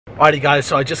Alrighty guys,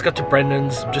 so I just got to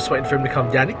Brendan's. I'm just waiting for him to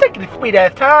come down. He's taking a sweet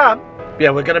ass time. But yeah,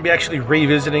 we're going to be actually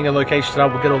revisiting a location tonight.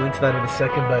 We'll get all into that in a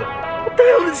second, but what the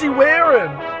hell is he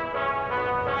wearing?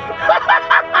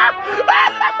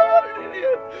 What an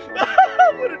idiot.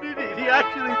 What an idiot. He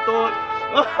actually thought...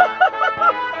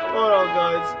 Hold on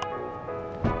guys.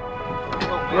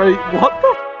 Wait, what the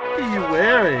f are you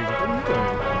wearing? What are you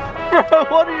doing?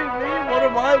 What do you mean? What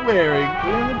am I wearing?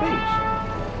 We're on the beach.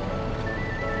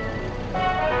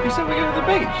 You said we're going to the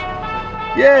beach.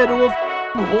 Yeah, to a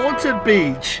haunted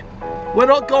beach. We're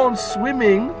not going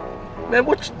swimming. Man,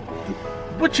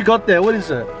 what you got there? What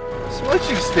is it?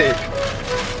 Switching stick.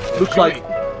 Looks like...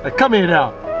 come here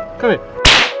now. Come here.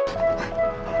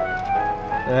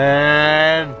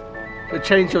 Man. Go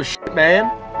change your shit,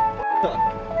 man.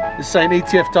 This ain't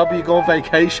ETFW, go on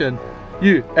vacation.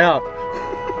 You, out.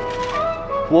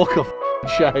 Walk of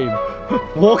shame.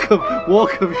 Walk of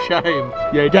shame.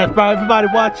 Yeah, that's right.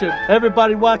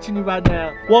 Everybody watching you right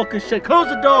now. Walk of shame. Close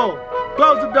the door.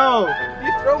 Close the door.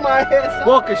 You throw my ass.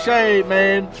 Walk of shame,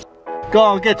 man. Go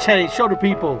on, get changed. Show the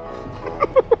people.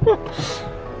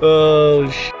 Oh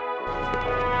shit.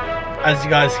 As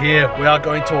you guys hear, we are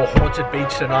going to a haunted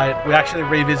beach tonight. We're actually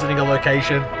revisiting a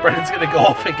location. Brendan's gonna go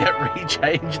off and get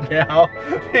rechanged now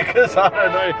because I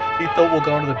don't know. He thought we're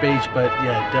going to the beach, but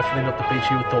yeah, definitely not the beach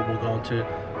he thought we were going to.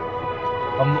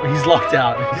 He's locked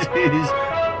out.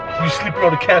 You sleeping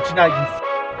on the couch tonight, you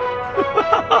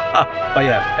But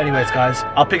yeah, anyways guys,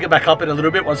 I'll pick it back up in a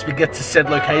little bit once we get to said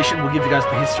location. We'll give you guys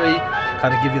the history,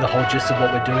 kind of give you the whole gist of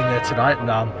what we're doing there tonight, and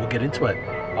we'll get into it.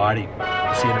 Alrighty,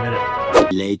 we'll see you in a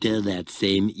minute. Later that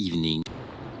same evening.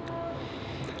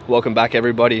 Welcome back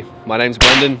everybody. My name's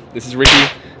Brendan, this is Ricky,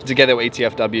 together with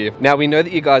ETFW. Now we know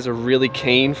that you guys are really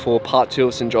keen for part 2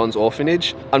 of St. John's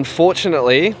Orphanage.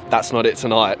 Unfortunately, that's not it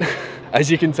tonight. As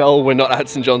you can tell, we're not at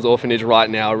St. John's Orphanage right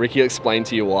now. Ricky will explain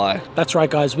to you why. That's right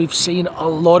guys, we've seen a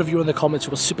lot of you in the comments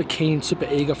who are super keen, super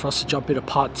eager for us to jump into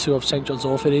part 2 of St. John's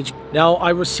Orphanage. Now,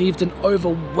 I received an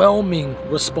overwhelming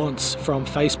response from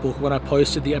Facebook when I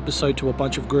posted the episode to a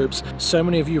bunch of groups. So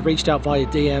many of you reached out via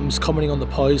DMs, commenting on the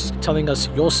post, telling us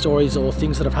your stories or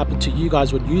things that have happened to you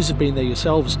guys when you have been there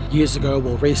yourselves years ago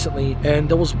or recently. And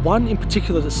there was one in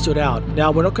particular that stood out.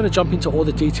 Now, we're not going to jump into all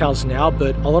the details now,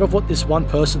 but a lot of what this one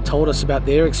person told us about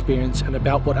their experience and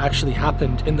about what actually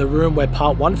happened in the room where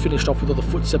part 1 finished off with all the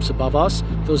footsteps above us,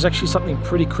 there was actually something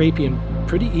pretty creepy and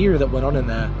pretty eerie that went on in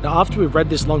there. Now, after we read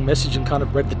this long message and kind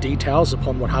of read the details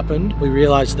upon what happened, we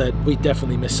realized that we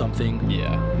definitely missed something.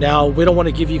 Yeah. Now, we don't want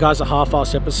to give you guys a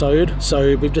half-assed episode,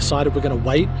 so we've decided we're going to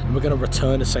wait and we're going to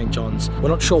return to St. John's. We're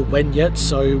not sure when yet,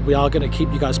 so we are going to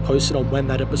keep you guys posted on when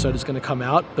that episode is going to come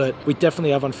out, but we definitely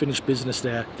have unfinished business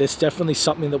there. There's definitely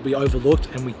something that we overlooked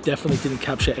and we definitely didn't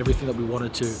capture everything that we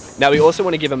wanted to. Now, we also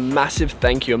want to give a massive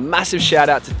thank you, a massive shout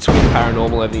out to Twin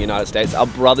Paranormal over the United States, our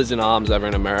brothers in arms over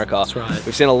in America. That's right.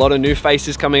 We've seen a lot of new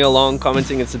faces coming along,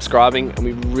 commenting and subscribing, and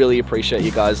we really appreciate you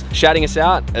guys shouting us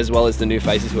out, as well as the new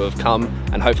faces who have come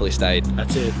and hopefully stayed.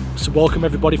 That's it. So welcome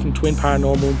everybody from Twin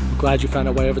Paranormal. We're glad you found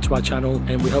our way over to our channel,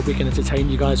 and we hope we can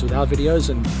entertain you guys with our videos,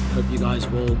 and hope you guys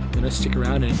will, you know, stick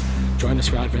around and join us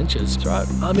for our adventures. That's right.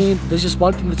 I mean, there's just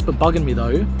one thing that's been bugging me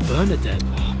though. Bernadette.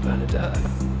 Oh, Bernadette.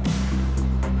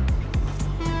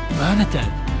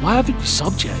 Bernadette, why haven't you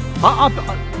subbed yet?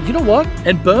 You know what?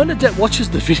 And Bernadette watches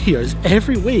the videos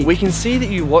every week. We can see that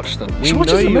you watch them. We She know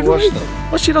watches them you every watch week. them.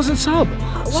 Well, she doesn't sub.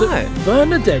 Why? So,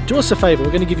 Bernadette, do us a favor.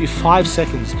 We're going to give you 5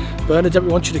 seconds. Bernadette, we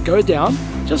want you to go down,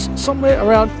 just somewhere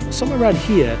around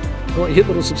here. We want you to hit the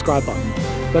little subscribe button.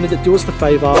 Bernadette, do us the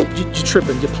favor. You're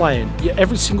tripping. You're playing.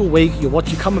 Every single week, you're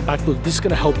coming back. Look, this is going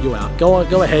to help you out. Go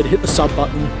ahead, hit the sub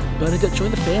button. Bernadette,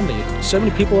 join the family. So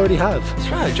many people already have. That's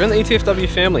right. Join the ETFW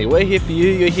family. We're here for you.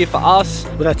 You're here for us.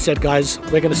 With that said, guys,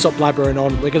 we're going to stop blabbering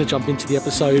on. We're going to jump into the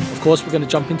episode. Of course, we're going to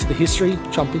jump into the history,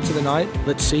 jump into the night.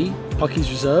 Let's see. Puckey's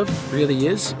Reserve really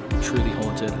is truly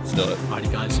haunted. Let's do it.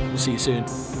 Alrighty, guys. We'll see you soon.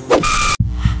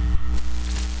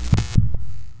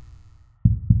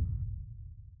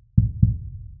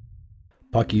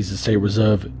 Puckey's Estate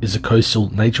Reserve is a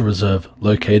coastal nature reserve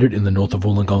located in the north of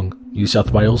Wollongong, New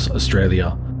South Wales,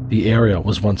 Australia. The area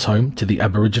was once home to the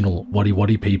Aboriginal Wadi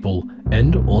Wadi people,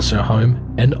 and also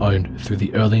home and owned through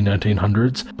the early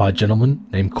 1900s by a gentleman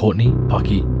named Courtney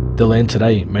Puckey. The land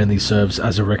today mainly serves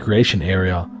as a recreation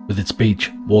area, with its beach,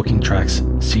 walking tracks,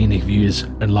 scenic views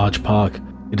and large park.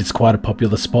 It is quite a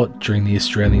popular spot during the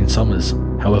Australian summers.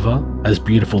 However, as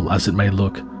beautiful as it may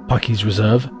look, Puckey's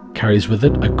Reserve carries with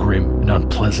it a grim and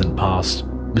unpleasant past.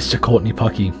 Mr. Courtney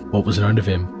Puckey, what was known of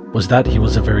him was that he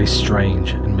was a very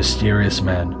strange and mysterious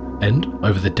man, and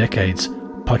over the decades,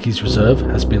 Puckey's Reserve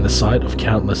has been the site of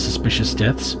countless suspicious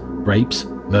deaths, rapes,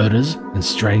 murders, and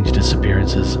strange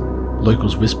disappearances.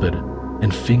 Locals whispered,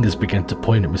 and fingers began to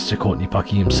point at Mr. Courtney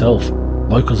Puckey himself.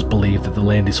 Locals believe that the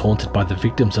land is haunted by the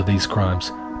victims of these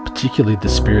crimes, particularly the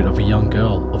spirit of a young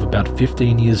girl of about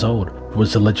 15 years old who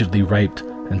was allegedly raped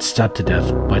and stabbed to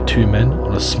death by two men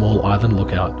on a small island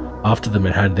lookout. After the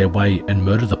men had their way and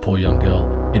murdered the poor young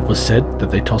girl, it was said that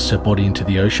they tossed her body into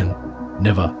the ocean,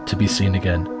 never to be seen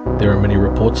again. There are many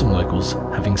reports from locals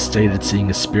having stated seeing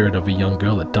a spirit of a young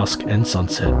girl at dusk and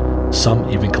sunset, some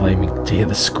even claiming to hear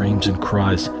the screams and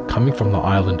cries coming from the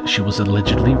island she was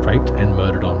allegedly raped and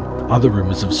murdered on. Other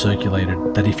rumours have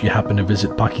circulated that if you happen to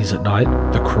visit Puckey's at night,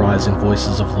 the cries and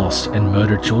voices of lost and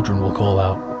murdered children will call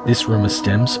out. This rumour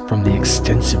stems from the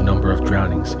extensive number of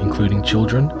drownings, including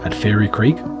children at Fairy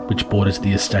Creek, which borders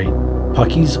the estate.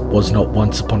 Puckey's was not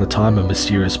once upon a time a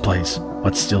mysterious place,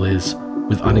 but still is,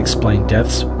 with unexplained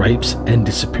deaths, rapes, and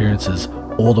disappearances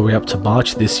all the way up to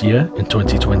March this year in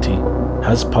 2020.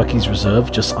 Has Puckey's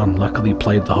Reserve just unluckily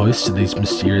played the host to these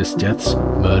mysterious deaths,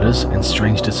 murders, and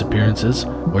strange disappearances,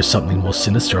 or is something more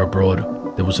sinister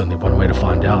abroad? There was only one way to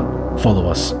find out. Follow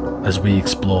us as we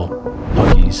explore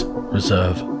Puckey's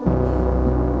Reserve.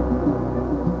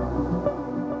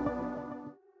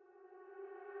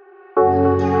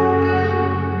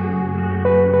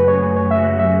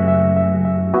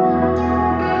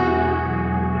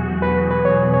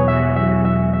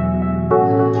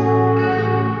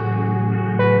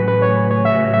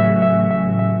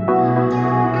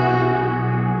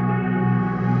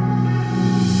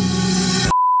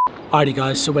 Alrighty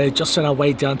guys, so we're just on our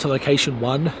way down to location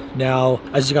 1. Now,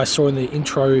 as you guys saw in the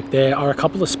intro, there are a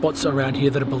couple of spots around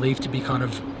here that are believed to be kind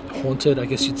of haunted, I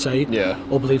guess you'd say. Yeah.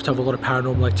 Or believed to have a lot of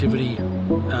paranormal activity,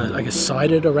 I guess,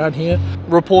 sighted around here.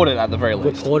 Reported at the very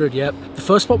least. Reported, yep. The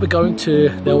first spot we're going to,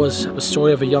 there was a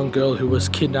story of a young girl who was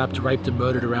kidnapped, raped and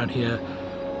murdered around here.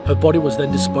 Her body was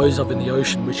then disposed of in the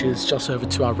ocean, which is just over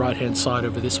to our right hand side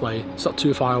over this way. It's not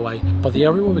too far away. But the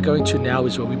area where we're going to now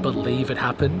is where we believe it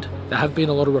happened. There have been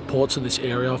a lot of reports in this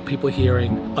area of people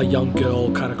hearing a young girl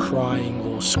kind of crying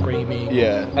or screaming.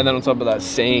 Yeah, and then on top of that,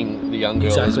 seeing the young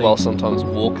girl as well sometimes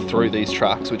walk through these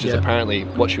tracks, which is apparently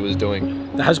what she was doing.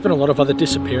 There has been a lot of other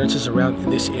disappearances around in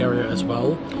this area as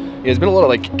well. Yeah, there's been a lot of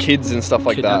like kids and stuff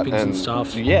like that. And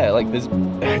stuff. Yeah, like there's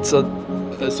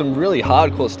some really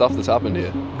hardcore stuff that's happened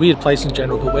here. Weird place in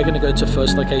general, but we're going to go to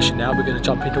first location now. We're going to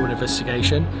jump into an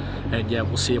investigation, and yeah,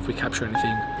 we'll see if we capture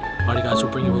anything. Alrighty guys,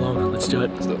 we'll bring you along. Let's do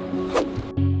it. Let's do it.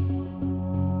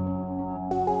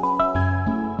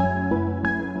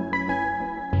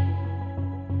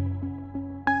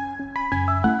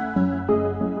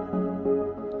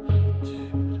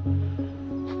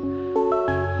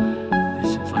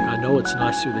 It's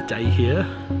nice through the day here,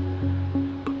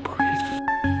 but bro,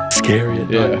 it's scary at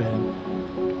night,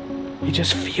 man. It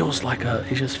just feels like a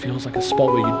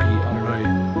spot where you'd be,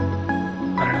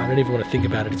 I don't even want to think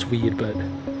about it. It's weird, but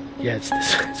yeah, it's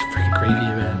freaking creepy,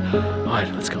 man.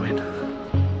 Alright, let's go in.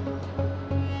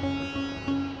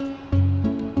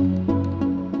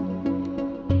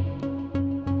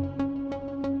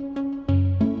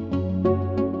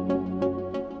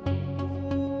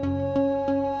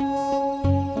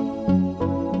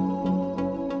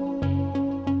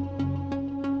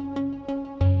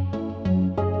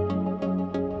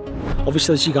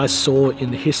 Obviously, as you guys saw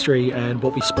in the history and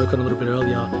what we spoke on a little bit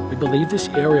earlier, we believe this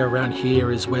area around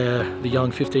here is where the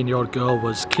young 15-year-old girl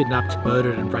was kidnapped,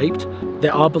 murdered and raped.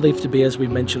 There are believed to be, as we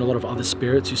mentioned, a lot of other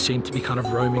spirits who seem to be kind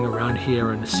of roaming around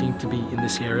here and seem to be in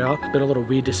this area. Been a lot of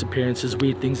weird disappearances,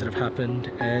 weird things that have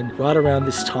happened, and right around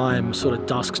this time, sort of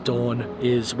dusk dawn,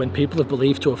 is when people have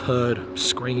believed to have heard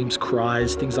screams,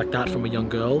 cries, things like that from a young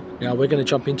girl. Now we're going to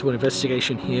jump into an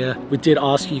investigation here. We did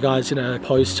ask you guys in a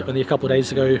post only a couple of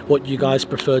days ago what you guys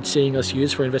preferred seeing us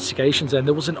use for investigations, and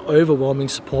there was an overwhelming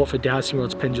support for Dowsing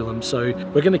Rod's pendulum, so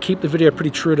we're going to keep the video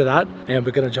pretty true to that, and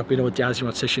we're going to jump into a Dowsing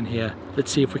Rod session here. Let's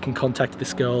see if we can contact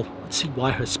this girl. Let's see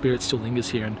why her spirit still lingers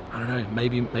here, and I don't know,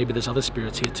 maybe there's other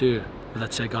spirits here too. But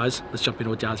that said, guys, let's jump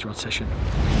into a Dowsing Rod session.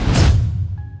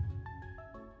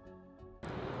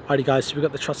 Alrighty guys, so we've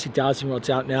got the trusty Dowsing Rods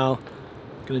out now.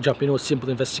 Going to jump into a simple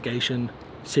investigation,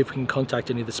 see if we can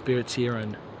contact any of the spirits here,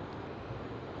 and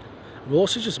we'll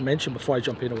also just mention before I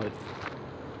jump into it,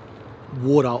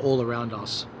 water all around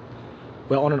us.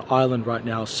 We're on an island right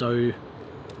now, so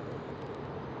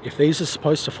if these are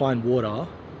supposed to find water,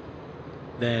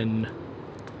 then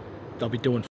they'll be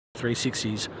doing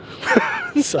 360s.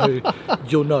 So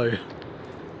you'll know.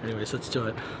 Anyways, let's do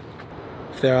it.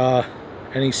 If there are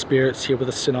any spirits here with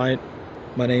us tonight,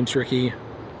 my name's Ricky,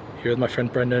 here with my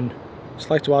friend Brendan.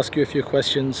 Just like to ask you a few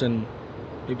questions and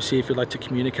maybe see if you'd like to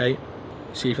communicate.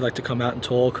 See if you'd like to come out and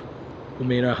talk. We'll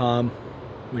mean no harm.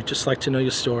 We'd just like to know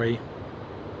your story,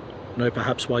 know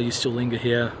perhaps why you still linger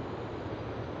here.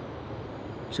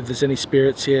 So if there's any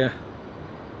spirits here,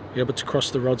 be able to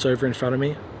cross the rods over in front of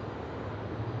me.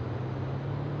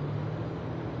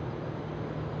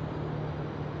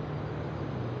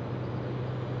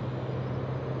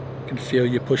 I can feel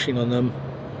you pushing on them.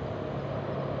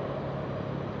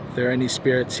 If there are any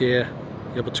spirits here,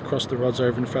 be able to cross the rods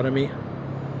over in front of me.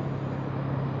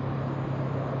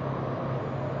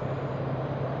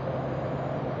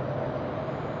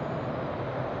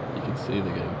 You can see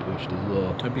they're getting pushed as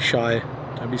well. Don't be shy,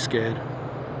 don't be scared.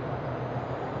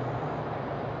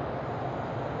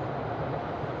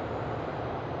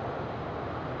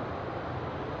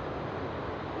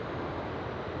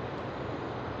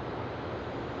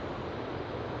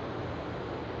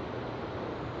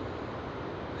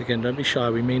 Again, don't be shy,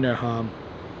 we mean no harm.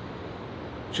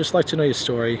 Just like to know your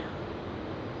story.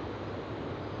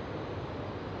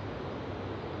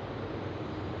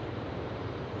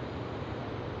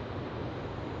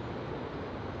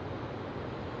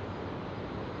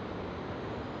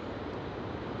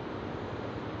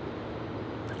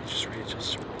 Let me just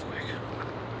readjust real quick.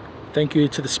 Thank you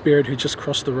to the spirit who just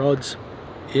crossed the rods.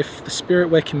 If the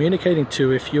spirit we're communicating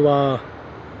to, if you are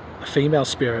a female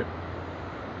spirit,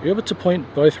 are you able to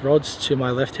point both rods to my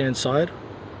left hand side?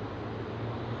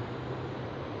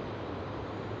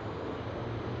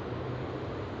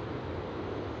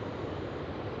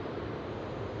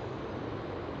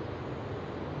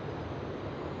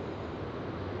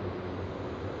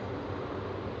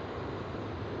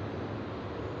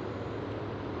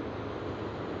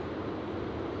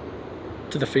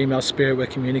 To the female spirit we're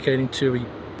communicating to, we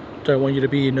don't want you to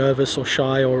be nervous or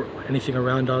shy or anything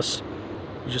around us.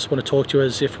 We just want to talk to you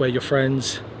as if we're your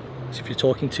friends. As if you're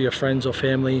talking to your friends or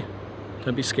family,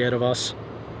 don't be scared of us.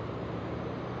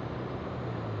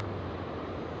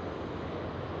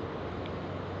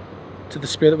 To the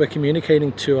spirit that we're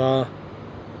communicating to, are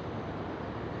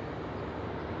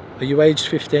you aged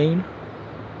 15?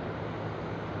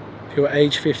 If you're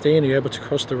age 15, are you able to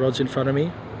cross the rods in front of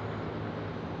me?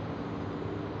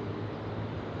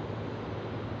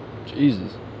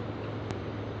 Jesus.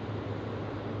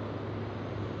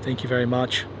 Thank you very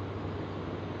much.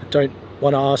 I don't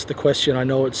want to ask the question, I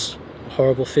know it's a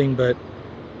horrible thing, but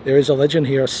there is a legend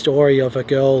here, a story of a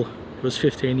girl who was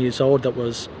 15 years old that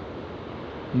was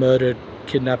murdered,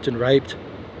 kidnapped and raped.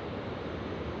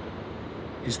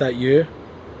 Is that you?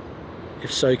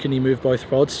 If so, can you move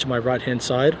both rods to my right hand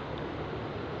side?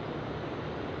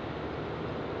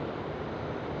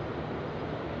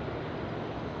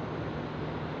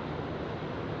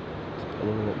 It's a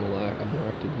lot more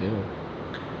active now.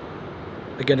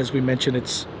 Again, as we mentioned,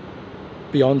 it's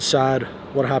beyond sad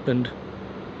what happened.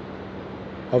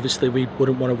 Obviously, we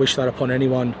wouldn't want to wish that upon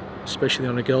anyone, especially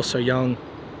on a girl so young,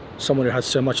 someone who has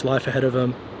so much life ahead of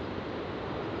them.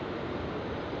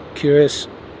 Curious,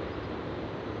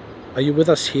 are you with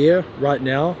us here right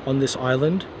now on this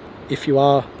island? If you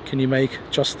are, can you make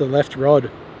just the left rod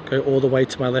go all the way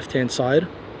to my left hand side?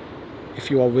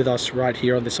 If you are with us right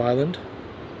here on this island.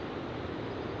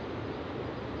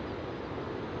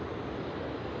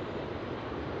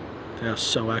 They are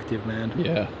so active, man.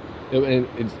 Yeah, and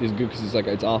it's good because it's like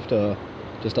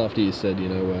just after you said, you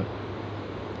know, where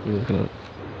you're looking at.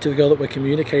 To the girl that we're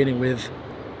communicating with,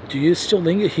 do you still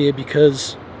linger here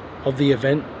because of the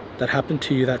event that happened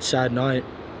to you that sad night?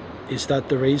 Is that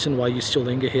the reason why you still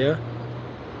linger here?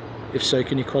 If so,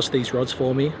 can you cross these rods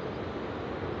for me?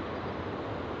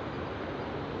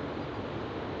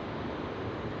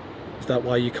 Is that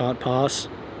why you can't pass? Is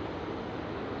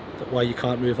that why you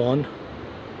can't move on?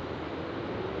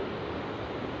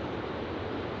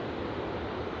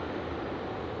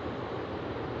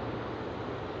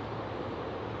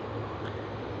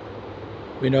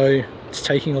 We know it's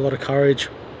taking a lot of courage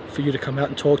for you to come out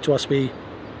and talk to us. We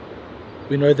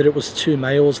know that it was two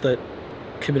males that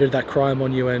committed that crime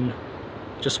on you, and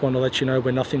just want to let you know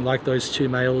we're nothing like those two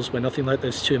males, we're nothing like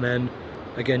those two men.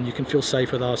 Again, you can feel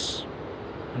safe with us.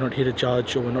 We're not here to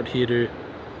judge, or we're not here to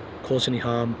cause any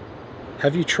harm.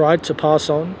 Have you tried to pass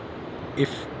on?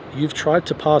 If you've tried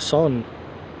to pass on,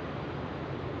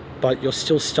 but you're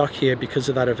still stuck here because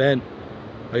of that event,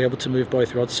 are you able to move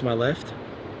both rods to my left?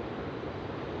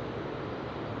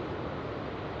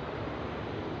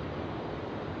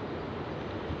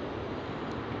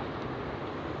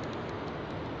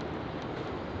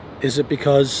 Is it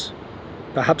because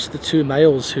perhaps the two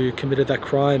males who committed that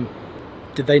crime,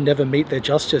 did they never meet their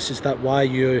justice? Is that why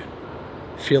you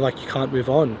feel like you can't move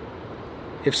on?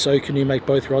 If so, can you make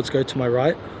both rods go to my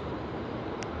right?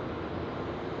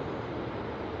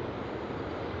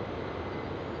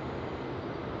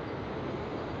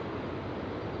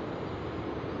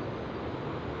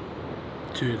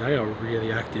 Dude, they are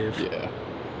really active. Yeah.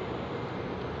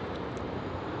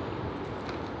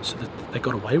 So they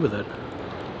got away with it.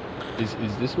 Is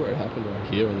this where it happened,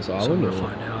 right here on this So I'm island? gonna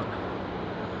find out.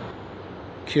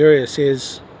 Curious,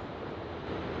 is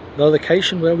the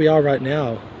location where we are right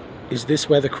now, is this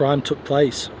where the crime took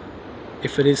place?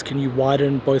 If it is, can you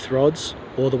widen both rods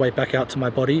all the way back out to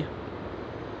my body?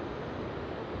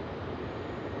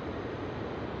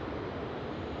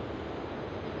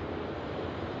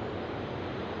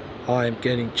 I am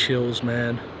getting chills,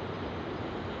 man.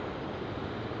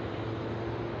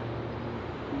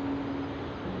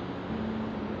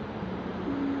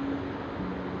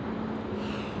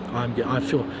 I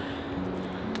feel,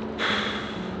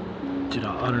 dude,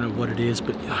 I don't know what it is,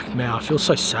 but like, man, I feel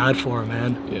so sad for her,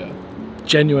 man. Yeah.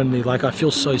 Genuinely, like, I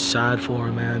feel so sad for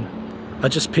her, man. I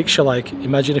just picture, like,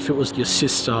 imagine if it was your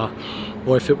sister,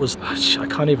 or if it was, I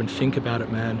can't even think about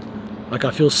it, man. Like,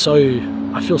 I feel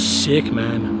sick,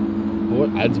 man. What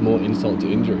adds more insult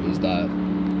to injury is that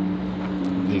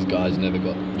these guys never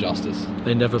got justice.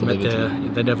 They never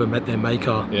met their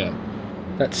maker. Yeah.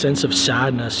 That sense of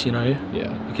sadness, you know?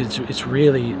 Yeah. Because it's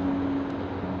really,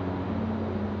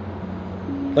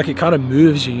 like, it kind of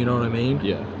moves you, you know what I mean?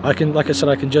 Yeah. Like I said,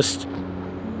 I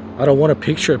don't want to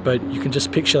picture it, but you can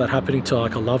just picture that happening to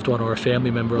like a loved one or a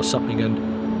family member or something, and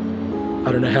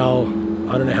I don't know how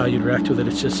you'd react with it.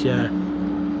 It's just, yeah,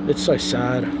 it's so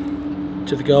sad.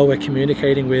 To the girl we're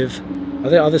communicating with, are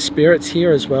there other spirits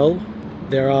here as well?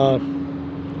 There are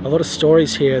a lot of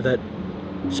stories here that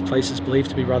this place is believed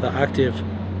to be rather active.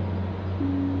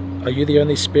 Are you the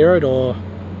only spirit, or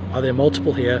are there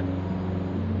multiple here?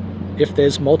 If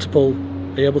there's multiple,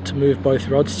 are you able to move both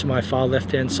rods to my far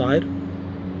left-hand side?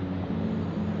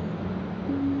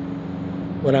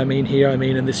 When I mean here, I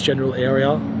mean in this general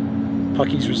area,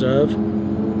 Puckey's Reserve.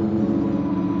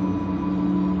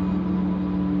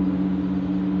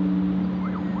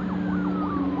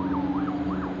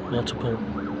 Multiple.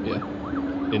 Yeah.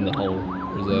 In the whole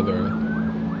reserve area.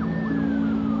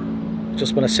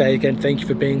 Just want to say again, thank you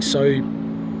for being so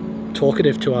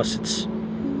talkative to us.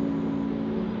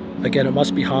 Again, it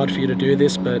must be hard for you to do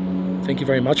this, but thank you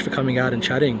very much for coming out and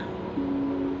chatting.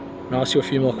 I'll ask you a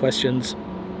few more questions.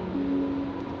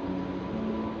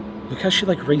 Look how she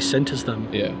like recenters them.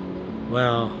 Yeah.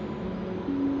 Wow.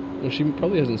 Well, she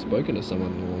probably hasn't spoken to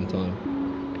someone in a long time.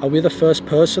 Are we the first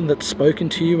person that's spoken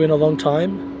to you in a long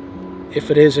time? If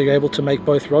it is, are you able to make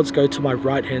both rods go to my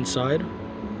right hand side?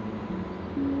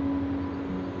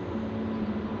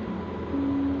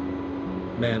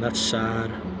 Man, that's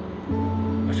sad.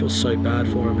 I feel so bad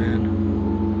for her, man.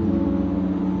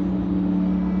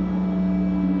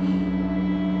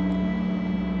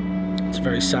 It's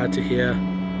very sad to hear.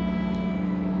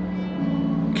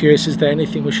 Curious, is there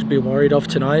anything we should be worried of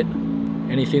tonight?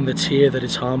 Anything that's here that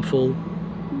is harmful?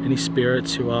 Any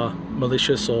spirits who are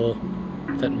malicious or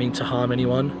that mean to harm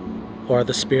anyone? Or are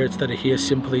the spirits that are here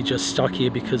simply just stuck here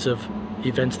because of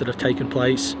events that have taken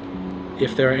place?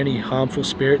 If there are any harmful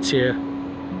spirits here,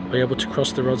 are you able to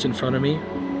cross the rods in front of me?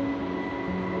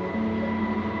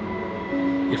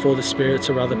 If all the spirits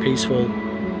are rather peaceful,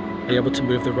 are you able to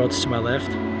move the rods to my left?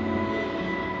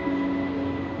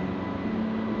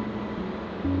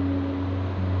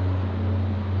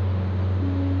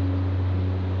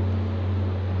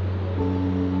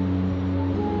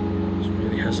 It's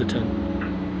really hesitant.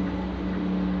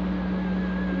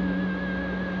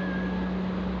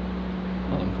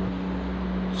 Harmful.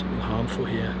 Something harmful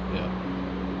here. Yeah.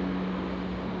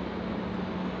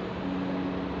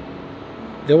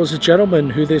 There was a gentleman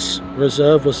who this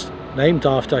reserve was named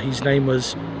after. His name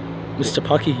was Mr.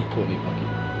 Puckey. Courtney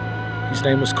Puckey. His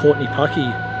name was Courtney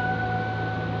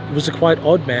Puckey. He was a quite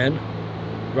odd man,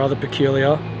 rather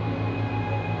peculiar.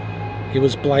 He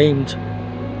was blamed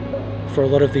for a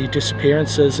lot of the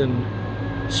disappearances and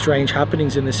strange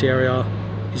happenings in this area.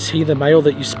 Is he the male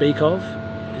that you speak of?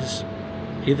 Is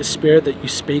he the spirit that you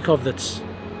speak of that's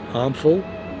harmful?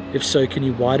 If so, can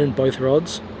you widen both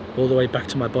rods all the way back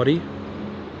to my body?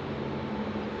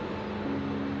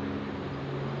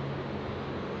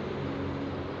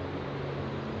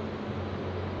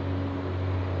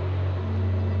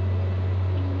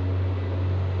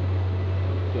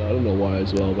 I don't know why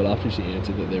as well, but after she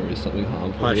answered that there is something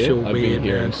harmful I here, feel I've weird, been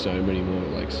hearing man. so many more,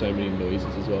 like so many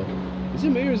noises as well. Is it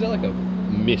me or is that like a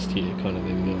mist here kind of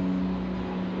thing?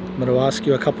 I'm going to ask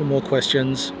you a couple more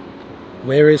questions.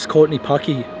 Where is Courtney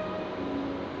Puckey?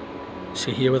 Is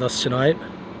he here with us tonight?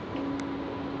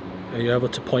 Are you able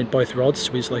to point both rods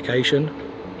to his location?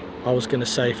 I was going to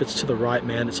say if it's to the right,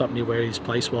 man, it's up near where his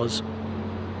place was.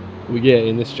 Well, yeah,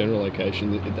 in this general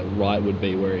location, the right would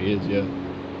be where he is, yeah.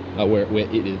 Where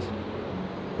it is.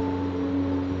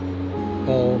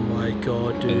 Oh my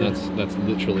god, dude. And that's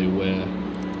literally where,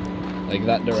 like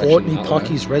that direction. Courtney that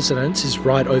Puckey's residence is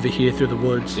right over here through the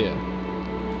woods. way. Yeah.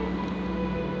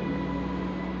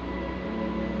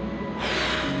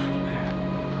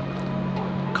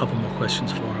 A couple more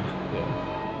questions for her.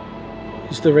 Yeah.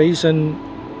 Is the reason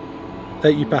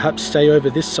that you perhaps stay over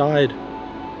this side,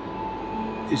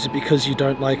 is it because you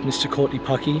don't like Mr. Courtney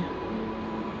Puckey?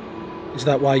 Is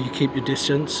that why you keep your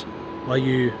distance? Why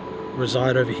you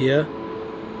reside over here?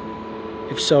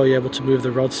 If so, are you able to move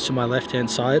the rods to my left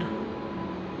hand side?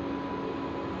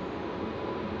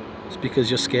 It's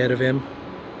because you're scared of him.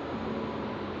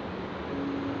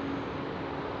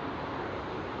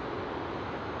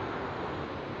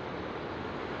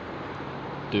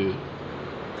 Dude.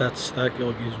 That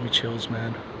girl gives me chills,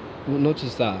 man. Well, not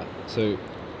just that. So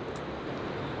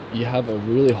you have a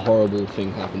really horrible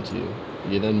thing happen to you.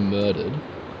 You're then murdered,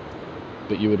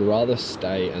 but you would rather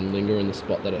stay and linger in the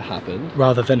spot that it happened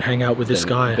Rather than hang out with this than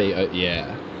guy.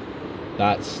 yeah.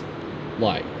 That's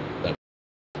like that.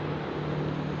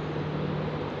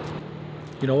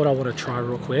 You know what I want to try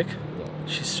real quick?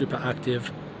 She's super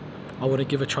active. I want to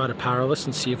give a try to Paralyst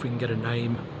and see if we can get a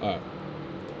name. Alright,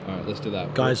 let's do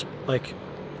that. Guys, like,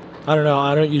 I don't know,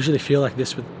 I don't usually feel like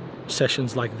this with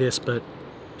sessions like this, but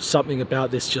something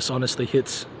about this just honestly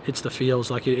hits the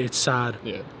feels. Like it's sad.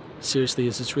 Yeah. Seriously,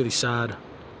 it's really sad.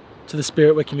 To the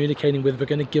spirit we're communicating with, we're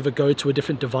going to give a go to a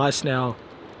different device now.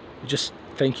 We just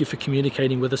thank you for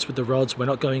communicating with us with the rods. We're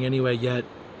not going anywhere yet.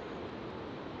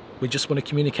 We just want to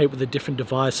communicate with a different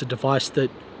device, a device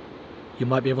that you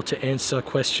might be able to answer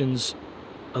questions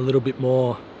a little bit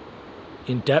more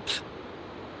in depth.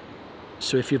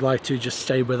 So if you'd like to, just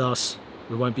stay with us.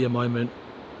 We won't be a moment.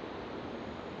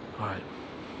 Alright,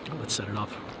 let's set it up.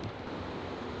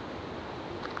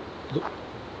 Look,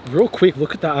 real quick,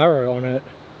 look at the arrow on it.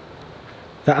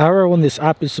 The arrow on this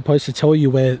app is supposed to tell you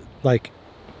where, like,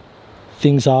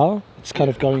 things are. It's kind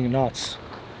of going nuts.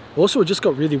 Also, it just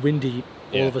got really windy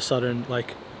all of a sudden.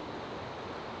 Like,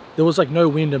 there was like no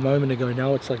wind a moment ago.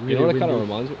 Now it's like really windy. You know what it kind of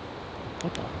reminds me?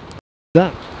 What the?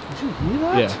 That. Did you hear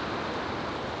that? Yeah.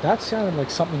 That sounded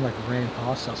like something like ran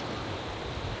past us.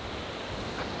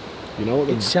 You know what?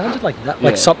 It sounded like that,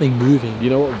 like something moving.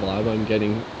 You know what vibe I'm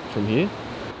getting from here?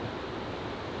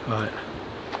 Alright.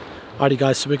 Alrighty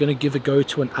guys, so we're going to give a go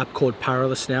to an app called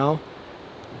Paralyst now.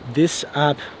 This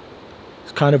app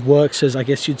kind of works as, I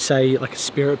guess you'd say, like a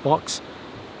spirit box.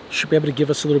 Should be able to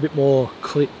give us a little bit more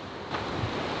click.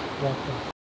 What the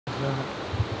f is that?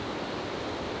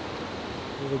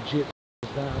 Legit is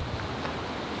that?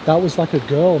 That was like a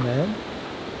girl, man.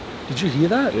 Did you hear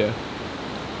that? Yeah.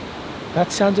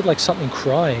 That sounded like something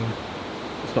crying.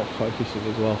 It's not focusing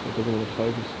as well. It doesn't want to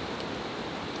focus.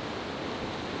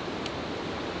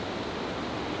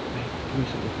 Hey, give me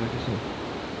something to focus on.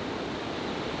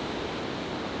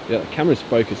 Yeah, the camera's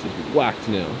focus is whacked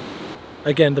now.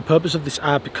 Again, the purpose of this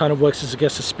app, it kind of works as, I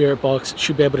guess, a spirit box. It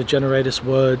should be able to generate us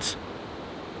words.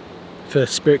 If a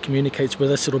spirit communicates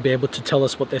with us, it'll be able to tell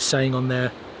us what they're saying on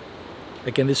there.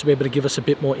 Again, this will be able to give us a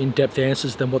bit more in-depth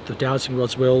answers than what the dowsing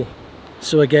rods will.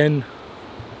 So again,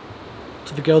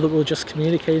 to the girl that we were just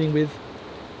communicating with,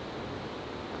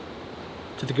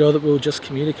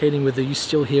 are you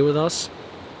still here with us?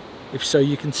 If so,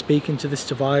 you can speak into this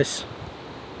device.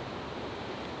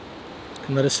 You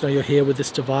can let us know you're here with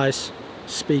this device.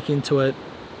 Speak into it.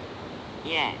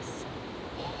 Yes.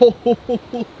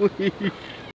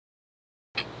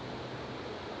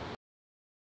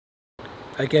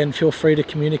 Again, feel free to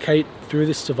communicate through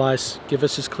this device. Give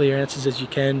us as clear answers as you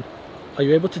can. Are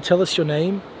you able to tell us your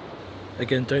name?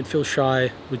 Again, don't feel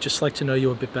shy. We'd just like to know you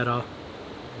a bit better.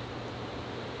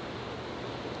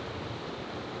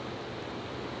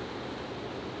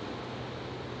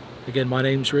 Again, my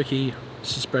name's Ricky.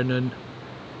 This is Brendan.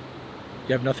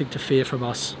 You have nothing to fear from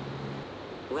us.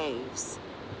 Waves.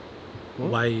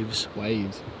 What? Waves.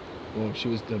 Waves. Well, she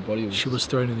was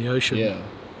thrown in the ocean. Yeah.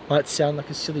 Might sound like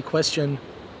a silly question,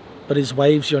 but is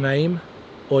waves your name?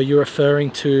 Or are you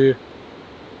referring to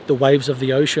the waves of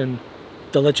the ocean?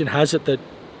 The legend has it that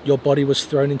your body was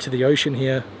thrown into the ocean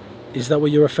here. Is that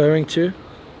what you're referring to?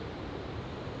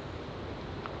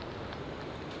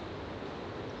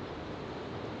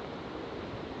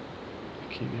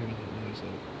 I keep hearing that noise though.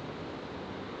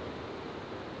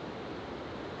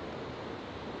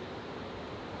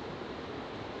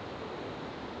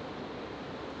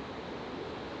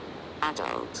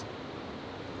 Adult.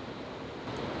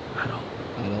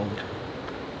 Adult.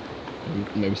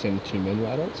 Maybe saying the two men were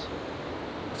adults?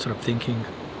 That's what I'm thinking.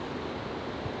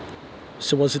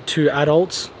 So was it two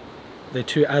adults? They're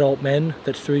two adult men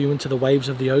that threw you into the waves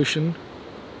of the ocean?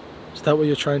 Is that what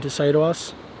you're trying to say to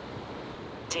us?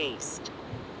 Taste.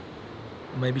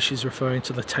 Maybe she's referring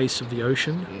to the taste of the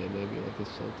ocean. Yeah, maybe like a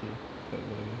salty. But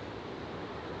maybe.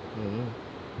 I don't know.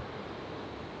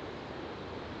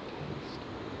 Taste.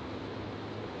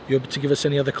 You able to give us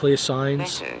any other clear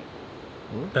signs? Better.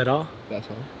 Better?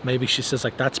 Better. Maybe she says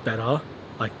like that's better.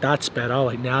 Like that's better.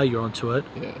 Like now you're onto it.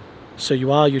 Yeah. So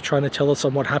you're trying to tell us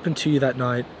on what happened to you that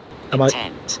night.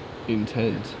 Intent.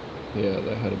 Intent. Yeah,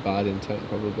 they had a bad intent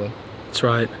probably. That's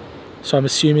right. So I'm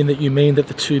assuming that you mean that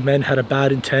the two men had a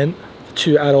bad intent. The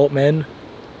two adult men.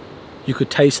 You could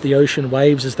taste the ocean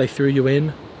waves as they threw you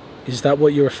in. Is that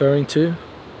what you're referring to?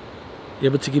 You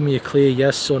able to give me a clear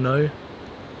yes or no?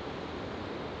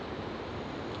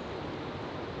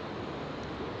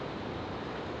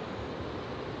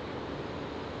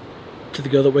 To the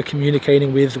girl that we're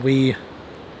communicating with, we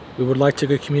would like to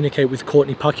go communicate with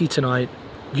Courtney Puckey tonight.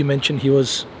 You mentioned he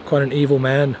was quite an evil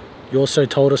man. You also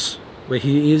told us where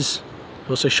he is.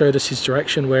 You also showed us his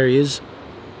direction where he is.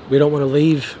 We don't want to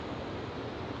leave.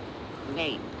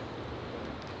 Name.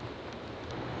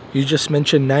 You just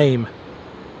mentioned name.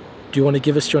 Do you want to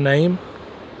give us your name?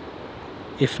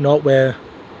 If not,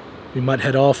 we might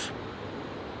head off.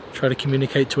 Try to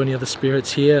communicate to any other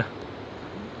spirits here.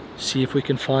 See if we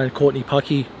can find Courtney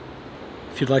Puckey.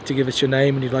 If you'd like to give us your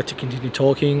name and you'd like to continue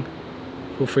talking,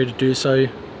 feel free to do so.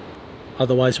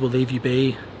 Otherwise, we'll leave you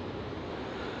be.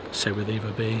 Say we leave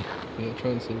her be. Yeah,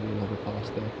 try and see if you can have a pass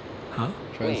there. Huh?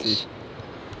 Try and see.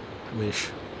 Wish.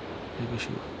 Maybe she...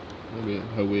 Maybe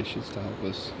her wish is to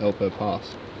help her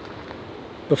pass.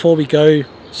 Before we go,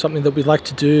 something that we'd like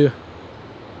to do,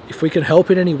 if we can help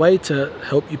in any way to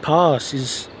help you pass,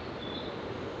 is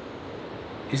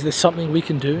there something we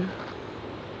can do?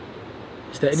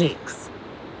 Is there any... 6.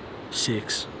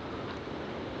 6.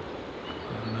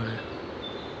 I don't know.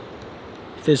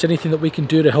 If there's anything that we can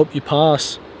do to help you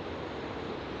pass,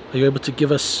 are you able to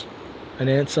give us an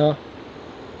answer?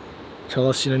 Tell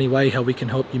us in any way how we can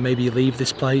help you maybe leave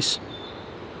this place?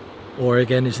 Or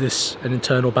again, is this an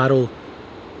internal battle?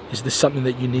 Is this something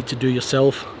that you need to do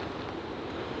yourself?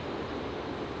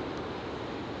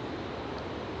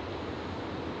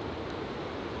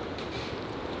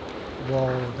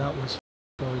 Whoa, that was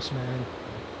close, man.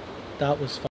 That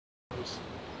was close.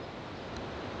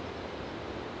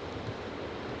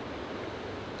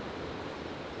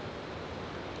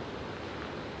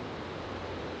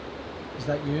 Is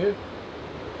that you?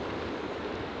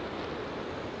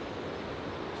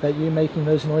 Is that you making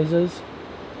those noises?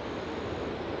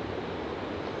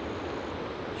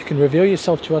 You can reveal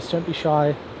yourself to us, don't be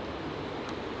shy.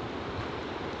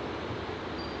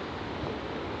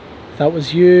 If that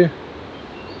was you,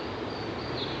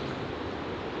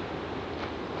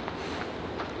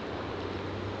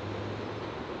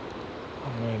 I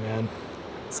don't know, man.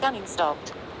 Scanning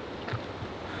stopped.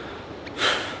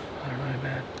 I don't know,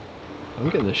 man. I'm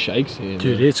getting the shakes here.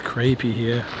 Dude, man. it's creepy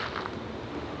here.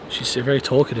 She's very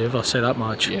talkative, I'll say that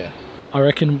much. Yeah. I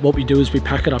reckon what we do is we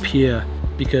pack it up here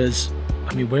because,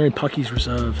 I mean, we're in Puckey's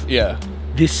Reserve. Yeah.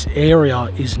 This area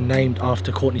is named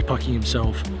after Courtney Puckey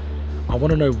himself. I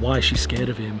want to know why she's scared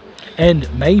of him.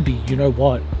 And maybe, you know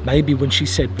what? Maybe when she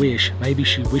said wish, maybe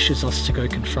she wishes us to go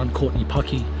confront Courtney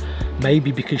Puckey.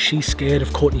 Maybe because she's scared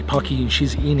of Courtney Puckey and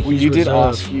she's in his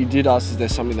reserve. You did ask, is there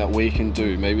something that we can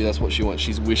do? Maybe that's what she wants.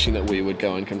 She's wishing that we would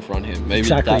go and confront him. Maybe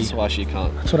Exactly. that's why she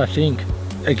can't. That's what I think.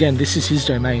 Again, this is his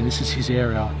domain. This is his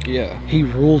area. Yeah. He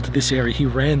ruled this area. He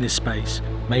ran this space.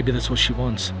 Maybe that's what she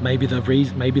wants. Maybe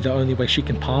the only way she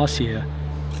can pass here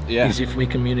is if we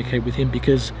communicate with him,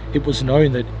 because it was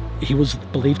known that he was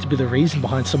believed to be the reason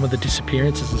behind some of the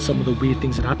disappearances and some of the weird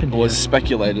things that happened It here. was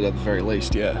speculated at the very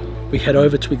least, yeah. We head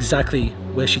over to exactly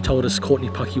where she told us Courtney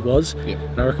Puckey was, Yeah.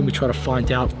 and I reckon we try to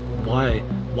find out why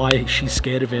she's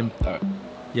scared of him. Alright.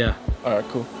 Yeah. Alright,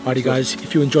 cool. Alrighty guys,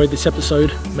 if you enjoyed this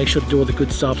episode, make sure to do all the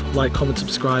good stuff, like, comment,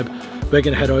 subscribe. We're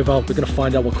going to head over, we're going to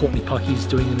find out what Courtney Puckey is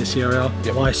doing in this area,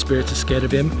 Yep. why spirits are scared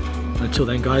of him. And until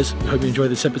then guys, I hope you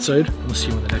enjoyed this episode, and we'll see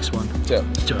you on the next one. Yeah.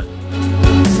 Let's do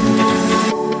it.